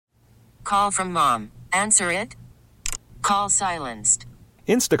Call from mom. Answer it. Call silenced.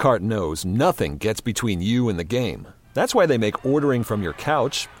 Instacart knows nothing gets between you and the game. That's why they make ordering from your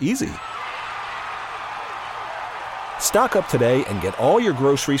couch easy. Stock up today and get all your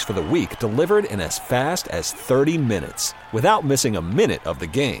groceries for the week delivered in as fast as 30 minutes without missing a minute of the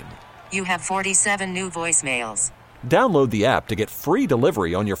game. You have 47 new voicemails. Download the app to get free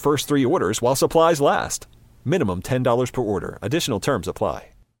delivery on your first 3 orders while supplies last. Minimum $10 per order. Additional terms apply.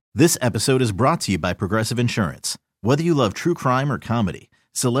 This episode is brought to you by Progressive Insurance. Whether you love true crime or comedy,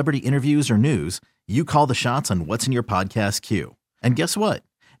 celebrity interviews or news, you call the shots on what's in your podcast queue. And guess what?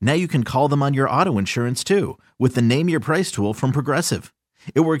 Now you can call them on your auto insurance too with the Name Your Price tool from Progressive.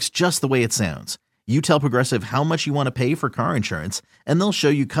 It works just the way it sounds. You tell Progressive how much you want to pay for car insurance, and they'll show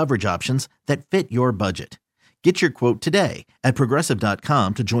you coverage options that fit your budget. Get your quote today at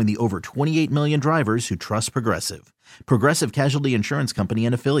Progressive.com to join the over 28 million drivers who trust Progressive. Progressive Casualty Insurance Company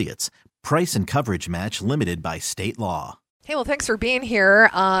and Affiliates. Price and coverage match limited by state law. Hey, well, thanks for being here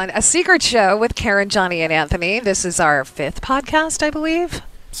on A Secret Show with Karen, Johnny, and Anthony. This is our 5th podcast, I believe.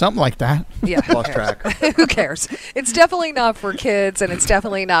 Something like that. Yeah, Lost track. Who cares? It's definitely not for kids, and it's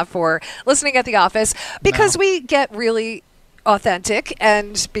definitely not for listening at the office, because we get really authentic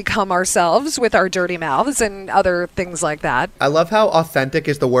and become ourselves with our dirty mouths and other things like that. I love how authentic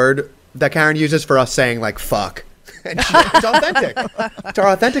is the word that Karen uses for us saying, like, fuck. And it's authentic. It's our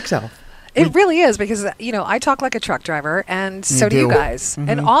authentic self. It really is, because, I talk like a truck driver, and so do you guys. Mm-hmm.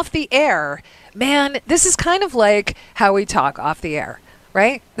 And off the air, man, this is kind of like how we talk off the air,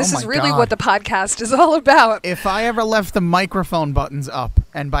 right? This is really what the podcast is all about. If I ever left the microphone buttons up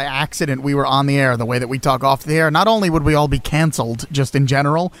and by accident we were on the air the way that we talk off the air, not only would we all be canceled just in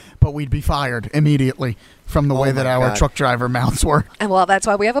general, but we'd be fired immediately from the way that our truck driver mouths work. And well, that's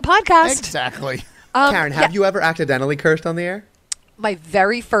why we have a podcast. Exactly. Karen, have you ever accidentally cursed on the air? My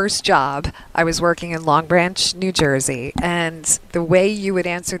very first job, I was working in Long Branch, New Jersey, and the way you would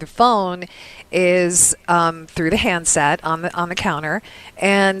answer the phone is through the handset on the counter,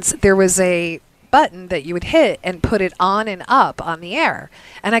 and there was a button that you would hit and put it on and up on the air,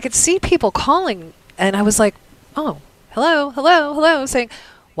 and I could see people calling, and I was like, oh, hello, saying,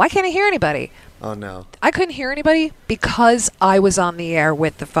 why can't I hear anybody? Oh, no. I couldn't hear anybody because I was on the air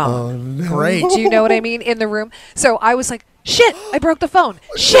with the phone. Oh, no. Great. Do you know what I mean? In the room. So I was like, shit, I broke the phone.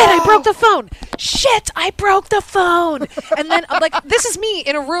 Shit, I broke the phone. Shit, I broke the phone. And then I'm like, this is me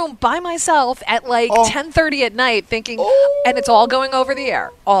in a room by myself at 10:30 at night thinking, and it's all going over the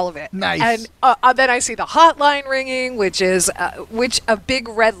air, all of it. Nice. And then I see the hotline ringing, which a big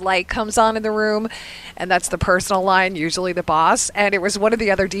red light comes on in the room, and that's the personal line, usually the boss. And it was one of the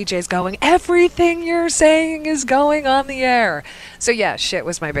other DJs going, everything you're saying is going on the air. So yeah, shit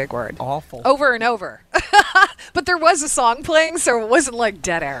was my big word. Awful. Over and over. But there was a song playing, so it wasn't like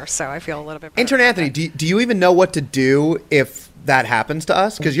dead air, so I feel a little bit better. Intern Anthony, do you even know what to do if that happens to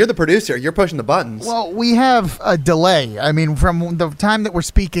us? Because you're the producer. You're pushing the buttons. Well, we have a delay. I mean, from the time that we're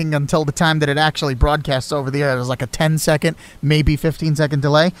speaking until the time that it actually broadcasts over the air, there's like a 10-second, maybe 15-second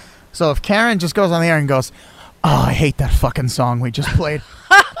delay. So if Karen just goes on the air and goes, oh, I hate that fucking song we just played,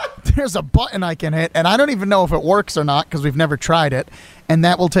 there's a button I can hit, and I don't even know if it works or not because we've never tried it, and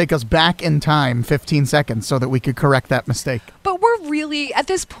that will take us back in time 15 seconds so that we could correct that mistake. But we're really, at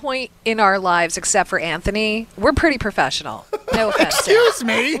this point in our lives, except for Anthony, we're pretty professional. No offense. Excuse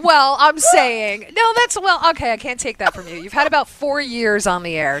me? Well, I'm saying, okay, I can't take that from you. You've had about 4 years on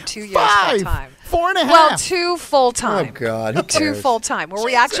the air, 2 years full-time. 4.5. Well, 2 full-time. Oh, God. Who 2 cares? full-time, where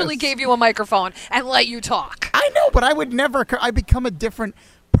we actually gave you a microphone and let you talk. I know, but I would never, I become a different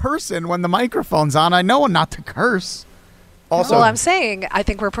person when the microphone's on. I know not to curse. Also, Well, I'm saying I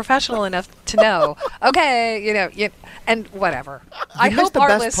think we're professional enough to know, okay, and whatever. I hope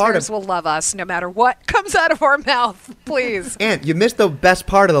our listeners will love us no matter what comes out of our mouth, please. And you missed the best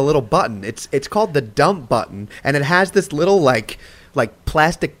part of the little button. It's called the dump button, and it has this little, like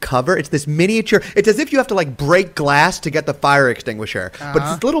plastic cover. It's this miniature. It's as if you have to break glass to get the fire extinguisher. But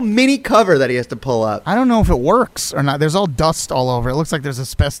it's this little mini cover that he has to pull up. I don't know if it works or not. There's all dust all over. It looks like there's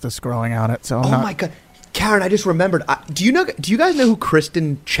asbestos growing out it. So my God. Karen, I just remembered. Do you guys know who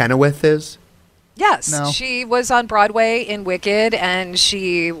Kristen Chenoweth is? Yes, No. She was on Broadway in Wicked, and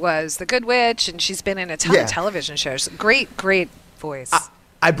she was the Good Witch, and she's been in a ton of television shows. Great voice.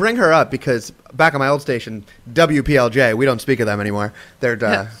 I bring her up because back on my old station, WPLJ, we don't speak of them anymore. They're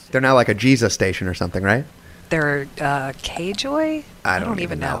now like a Jesus station or something, right? They're K-Joy? I don't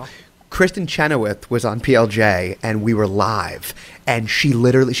even know. Kristen Chenoweth was on PLJ, and we were live, and she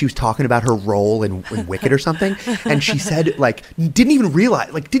was talking about her role in Wicked or something, and she said, didn't even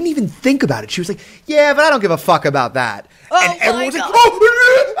realize, didn't even think about it. She was like, yeah, but I don't give a fuck about that. Oh, and everyone was like,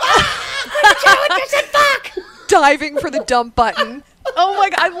 oh! diving for the dump button. Oh my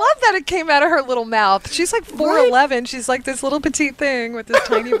God, I love that it came out of her little mouth. She's like 4'11". She's like this little petite thing with this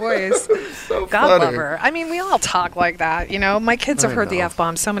tiny voice. So God funny. love her. I mean, we all talk like that, you know. My kids have heard the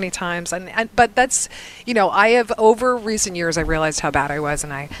F-bomb so many times, but that's, you know, I have over recent years I realized how bad I was,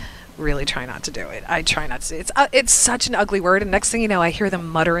 and I really try not to do it. I try not to. It's such an ugly word, and next thing you know, I hear them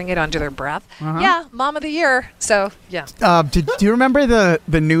muttering it under their breath. Yeah, Mom of the Year. So yeah. Do you remember the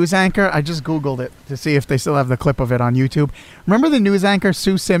news anchor? I just Googled it to see if they still have the clip of it on YouTube. Remember the news anchor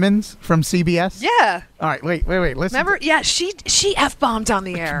Sue Simmons from CBS? Yeah. All right, wait. Listen. Remember? Yeah, she F-bombed on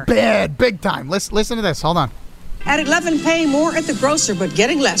the air. Bad, big time. Listen to this. Hold on. At 11, pay more at the grocer, but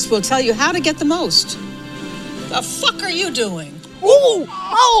getting less. We'll tell you how to get the most. The fuck are you doing? Ooh!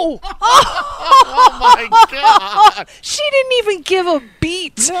 Oh! Oh my God! She didn't even give a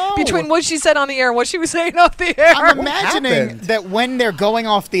beat between what she said on the air and what she was saying off the air. I'm imagining that when they're going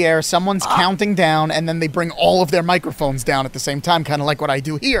off the air, someone's counting down, and then they bring all of their microphones down at the same time, kind of like what I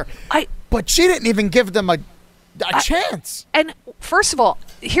do here. But she didn't even give them a chance. And first of all,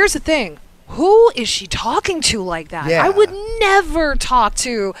 here's the thing. Who is she talking to like that? Yeah. I would never talk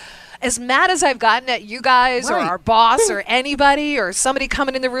to, as mad as I've gotten at you guys or our boss or anybody or somebody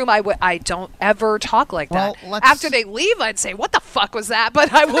coming in the room, I don't ever talk like that. After they leave, I'd say, what the fuck was that?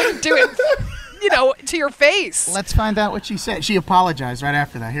 But I wouldn't do it, you know, to your face. Let's find out what she said. She apologized right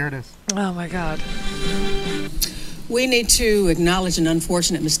after that. Here it is. Oh, my God. We need to acknowledge an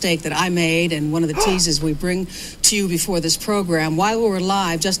unfortunate mistake that I made, and one of the teases we bring to you before this program. While we were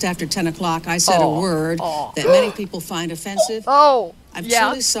live, just after 10 o'clock, I said a word that many people find offensive. I'm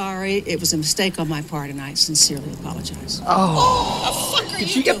truly sorry. It was a mistake on my part, and I sincerely apologize. Did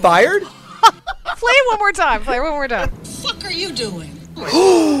she get fired? Play it one more time. The fuck are you doing?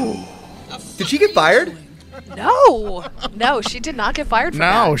 Did she get fired? No, she did not get fired from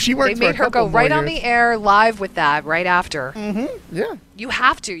that. No, she worked They made for a her go couple more right on years. the air live with that right after. Yeah. You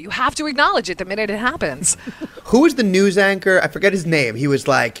have to acknowledge it the minute it happens. Who was the news anchor? I forget his name. He was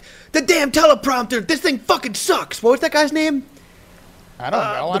like, the damn teleprompter, this thing fucking sucks. What was that guy's name? I don't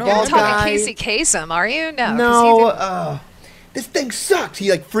know. the You're bald talking guy. Casey Kasem, are you? No. 'cause he No, this thing sucks. He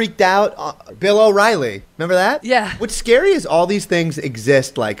like freaked out. Bill O'Reilly. Remember that? Yeah. What's scary is all these things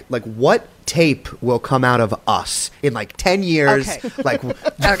exist. Like what tape will come out of us in like 10 years? Okay. Like,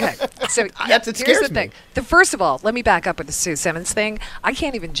 Okay, so It here's scares the thing. me. First of all, let me back up with the Sue Simmons thing. I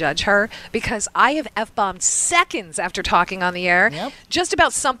can't even judge her because I have F-bombed seconds after talking on the air just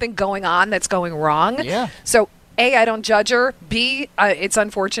about something going on that's going wrong. Yeah. So, A, I don't judge her. B, it's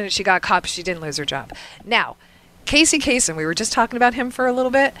unfortunate she got caught, but she didn't lose her job. Now, Casey Kasem, we were just talking about him for a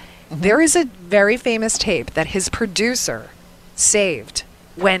little bit. There is a very famous tape that his producer saved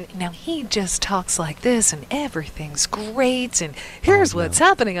when now he just talks like this and everything's great and here's what's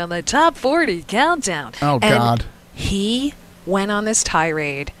happening on the top 40 countdown. Oh, And God. he went on this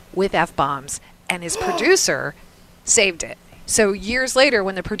tirade with F-bombs and his producer saved it. So years later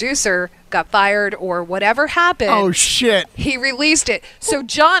when the producer got fired or whatever happened, Oh, shit. he released it. So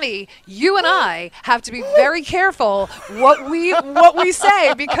Johnny, you and I have to be very careful what we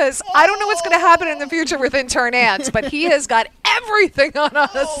say because I don't know what's going to happen in the future with intern ants, but he has got everything on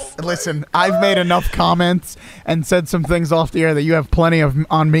us. Listen, I've made enough comments and said some things off the air that you have plenty of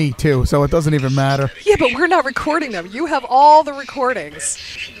on me, too, so it doesn't even matter. Yeah, but we're not recording them. You have all the recordings.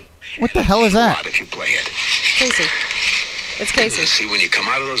 What the hell is that? If you play it. Casey. It's Casey. See, when you come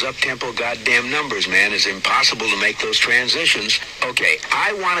out of those up-tempo goddamn numbers, man, it's impossible to make those transitions. Okay,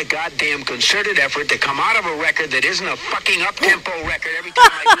 I want a goddamn concerted effort to come out of a record that isn't a fucking up-tempo record every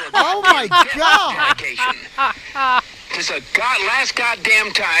time I do a Oh, my God. dedication. This is last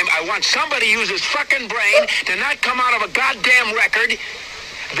goddamn time. I want somebody to use his fucking brain to not come out of a goddamn record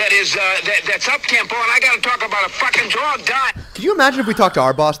that is that's up-tempo, and I got to talk about a fucking dog dying. can you imagine if we talked to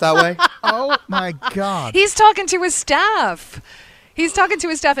our boss that way? Oh, my God. He's talking to his staff.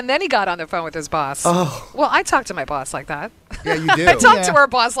 And then he got on the phone with his boss. Oh. Well, I talk to my boss like that. Yeah, you do. I talk Yeah. to our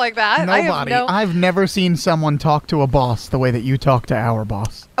boss like that. Nobody. I've never seen someone talk to a boss the way that you talk to our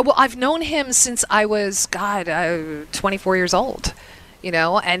boss. Well, I've known him since I was, 24 years old, you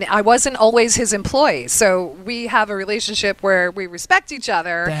know, and I wasn't always his employee. So we have a relationship where we respect each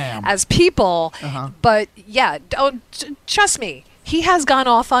other Damn. as people. But yeah, trust me. He has gone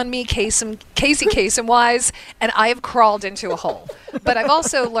off on me, Casey Kasem wise, and I have crawled into a hole. But I've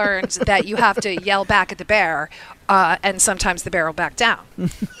also learned that you have to yell back at the bear, and sometimes the bear will back down.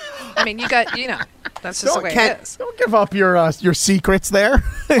 I mean, that's just the way it is. Don't give up your secrets there.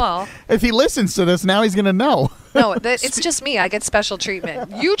 Well, if he listens to this now, he's going to know. no, it's just me. I get special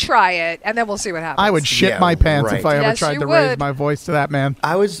treatment. You try it, and then we'll see what happens. I would shit Yeah, my pants right. if I ever Yes, tried you to raise would. my voice to that man.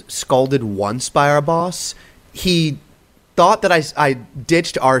 I was scolded once by our boss, he thought that I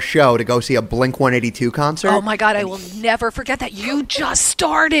ditched our show to go see a Blink-182 concert. Oh my God, I will never forget that. You just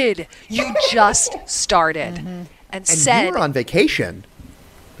started. You just started. And said... you were on vacation.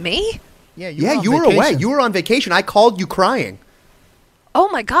 Me? Yeah, you were away. You were on vacation. I called you crying. Oh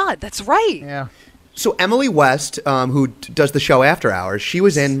my God, that's right. Yeah. So Emily West, who does the show After Hours, she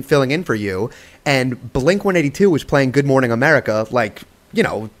was filling in for you, and Blink-182 was playing Good Morning America, like,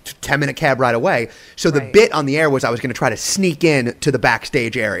 10-minute cab ride away. So the bit on the air was I was going to try to sneak in to the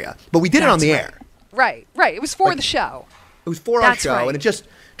backstage area. But we did it on the air. Right. It was for the show. It was for our show, and it just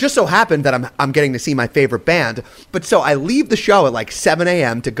so happened that I'm getting to see my favorite band. But so I leave the show at like 7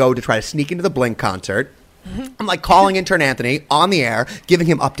 a.m. to go to try to sneak into the Blink concert. I'm like calling intern Anthony on the air, giving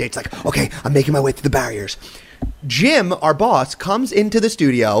him updates like, okay, I'm making my way through the barriers. Jim, our boss, comes into the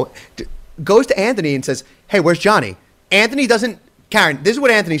studio, goes to Anthony and says, hey, where's Johnny? Anthony doesn't... Karen, this is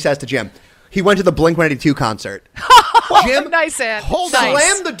what Anthony says to Jim. He went to the Blink-182 concert. Jim nice, Ann.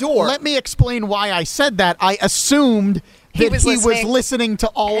 Slammed the door. Let me explain why I said that. I assumed that he was listening to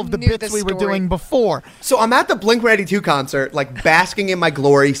all of the bits we were doing before. So I'm at the Blink-182 concert, like basking in my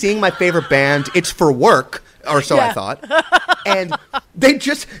glory, seeing my favorite band. It's for work, or so I thought. And they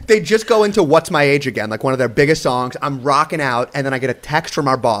just go into What's My Age Again, like one of their biggest songs. I'm rocking out, and then I get a text from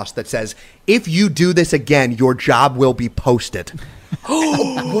our boss that says, if you do this again, your job will be posted. So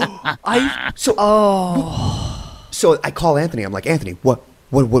I call Anthony. I'm like, Anthony, what?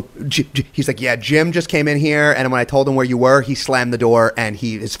 He's like, yeah, Jim just came in here, and when I told him where you were, he slammed the door, and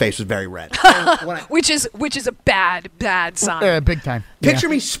his face was very red. Which is a bad sign. Big time. Picture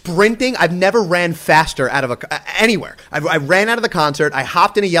me sprinting. I've never ran faster out of anywhere. I ran out of the concert. I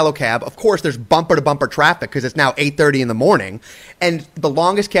hopped in a yellow cab. Of course, there's bumper-to-bumper traffic because it's now 8:30 in the morning. And the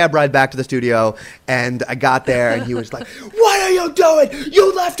longest cab ride back to the studio, and I got there, and he was like, what are you doing?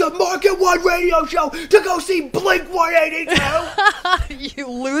 You left a Market 1 radio show to go see Blink-182? You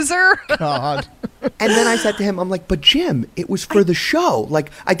loser. God. And then I said to him, I'm like, but Jim, it was for the show. Like,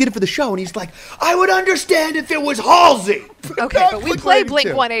 I did it for the show. And he's like, I would understand if it was Halsey. Okay, but we play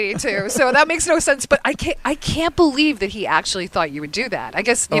Blink-182, so that makes no sense. But I can't believe that he actually thought you would do that. I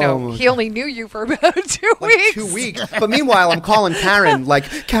guess, he only knew you for about 2 weeks. 2 weeks. But meanwhile, I'm calling Karen,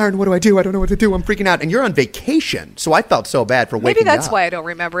 like, Karen, what do I do? I don't know what to do. I'm freaking out. And you're on vacation. So I felt so bad for waking Maybe that's up. why I don't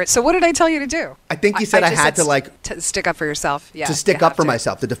remember it. So what did I tell you to do? I think you said I had to, like... To stick up for yourself. Yeah. To stick up for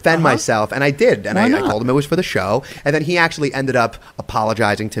myself, to defend myself. And I did. And I told him it was for the show. And then he actually ended up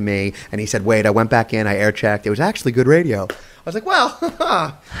apologizing to me. And he said, wait, I went back in. I air checked. It was actually good radio. I was like, well,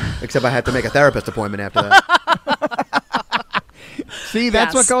 except I had to make a therapist appointment after that. See,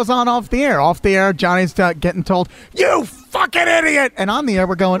 that's what goes on off the air. Off the air, Johnny's getting told, you fucking idiot! And on the air,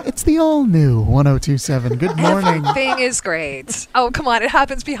 we're going, it's the all-new 102.7. Good morning. Everything is great. Oh, come on. It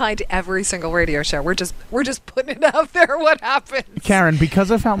happens behind every single radio show. We're just putting it out there what happens. Karen,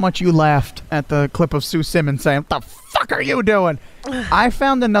 because of how much you laughed at the clip of Sue Simmons saying, what the fuck are you doing? I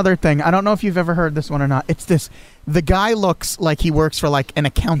found another thing. I don't know if you've ever heard this one or not. It's this. The guy looks like he works for like an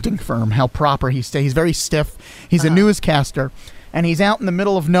accounting firm, how proper he stays. He's very stiff. He's a newscaster. And he's out in the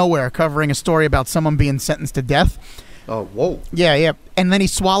middle of nowhere covering a story about someone being sentenced to death. Oh, whoa. Yeah. And then he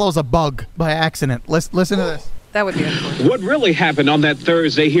swallows a bug by accident. Listen to this. That would be important. What really happened on that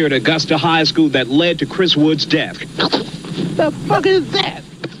Thursday here at Augusta High School that led to Chris Wood's death? The fuck is that?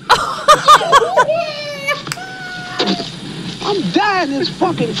 I'm dying in this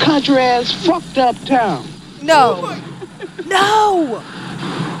fucking country-ass fucked up town. No. No.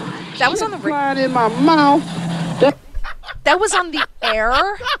 That was on the... Flying in my mouth. That was on the air?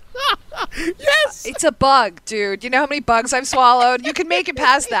 Yes! It's a bug, dude. You know how many bugs I've swallowed? You can make it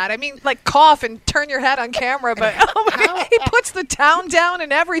past that. I mean, like, cough and turn your head on camera, but he puts the town down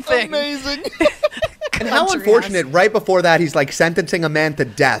and everything. Amazing. And how unfortunate, right before that, he's like sentencing a man to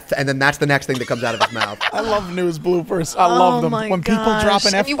death, and then that's the next thing that comes out of his mouth. I love news bloopers. I love them. When people drop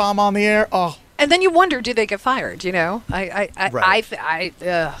an F-bomb on the air, And then you wonder, do they get fired? You know, Right.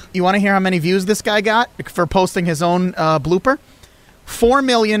 You want to hear how many views this guy got for posting his own blooper?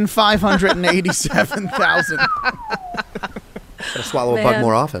 4,587,000. Gotta swallow a bug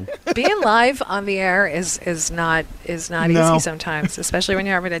more often. Being live on the air is not easy sometimes, especially when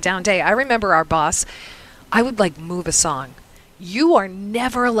you're having a down day. I remember our boss. I would like move a song. You are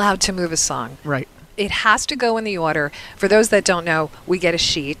never allowed to move a song. Right. It has to go in the order. For those that don't know, we get a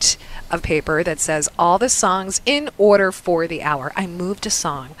sheet of paper that says all the songs in order for the hour. I moved a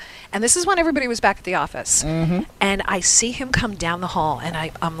song. And this is when everybody was back at the office. Mm-hmm. And I see him come down the hall,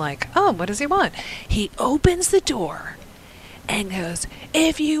 and I'm like, oh, what does he want? He opens the door and goes,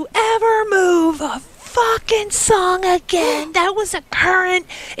 if you ever move a fucking song again. That was a current.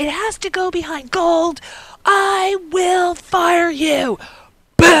 It has to go behind gold. I will fire you.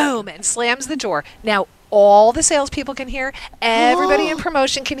 Boom, and slams the door. Now, all the salespeople can hear. Everybody in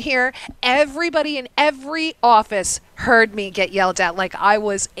promotion can hear. Everybody in every office heard me get yelled at like I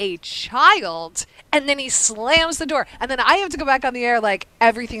was a child. And then he slams the door. And then I have to go back on the air like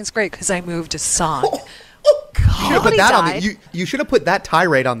everything's great because I moved a song. You should have put that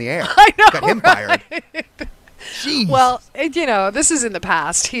tirade on the air. I know, Got him fired. Jeez. Well, this is in the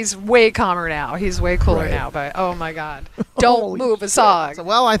past. He's way calmer now. He's way cooler now. But, oh, my God. Don't move a song.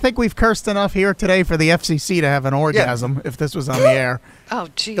 Well, I think we've cursed enough here today for the FCC to have an orgasm if this was on the air. Oh,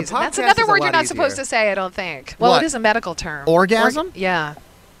 jeez. That's another word you're not supposed to say, I don't think. Well, it is a medical term. Orgasm? Yeah.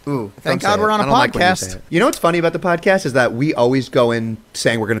 Ooh, thank God we're on a podcast. You know what's funny about the podcast is that we always go in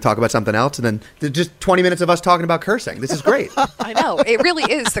saying we're going to talk about something else, and then there's just 20 minutes of us talking about cursing. This is great. I know. It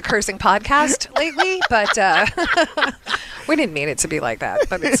really is the cursing podcast lately, but we didn't mean it to be like that,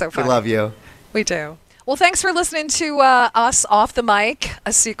 but it's so funny. We love you. We do. Well, thanks for listening to us Off the Mic,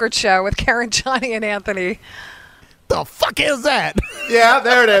 a secret show with Karen, Johnny, and Anthony. The fuck is that? Yeah,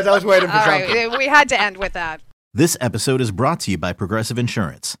 there it is. I was waiting for something. Right, we had to end with that. This episode is brought to you by Progressive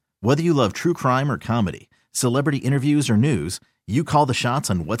Insurance. Whether you love true crime or comedy, celebrity interviews or news, you call the shots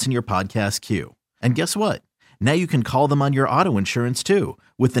on what's in your podcast queue. And guess what? Now you can call them on your auto insurance too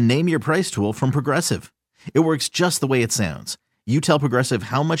with the Name Your Price tool from Progressive. It works just the way it sounds. You tell Progressive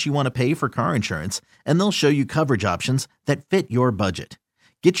how much you want to pay for car insurance, and they'll show you coverage options that fit your budget.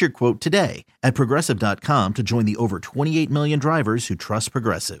 Get your quote today at Progressive.com to join the over 28 million drivers who trust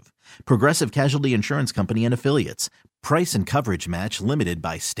Progressive. Progressive Casualty Insurance Company and Affiliates. Price and coverage match limited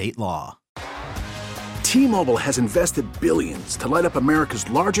by state law. T-Mobile has invested billions to light up America's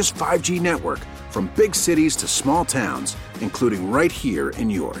largest 5G network, from big cities to small towns, including right here in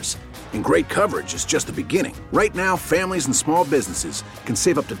yours. And great coverage is just the beginning. Right now, families and small businesses can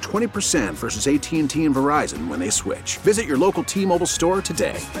save up to 20% versus AT&T and Verizon when they switch. Visit your local T-Mobile store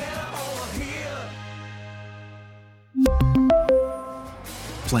today.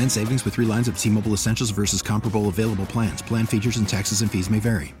 Plan savings with 3 lines of T-Mobile Essentials versus comparable available plans. Plan features and taxes and fees may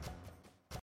vary.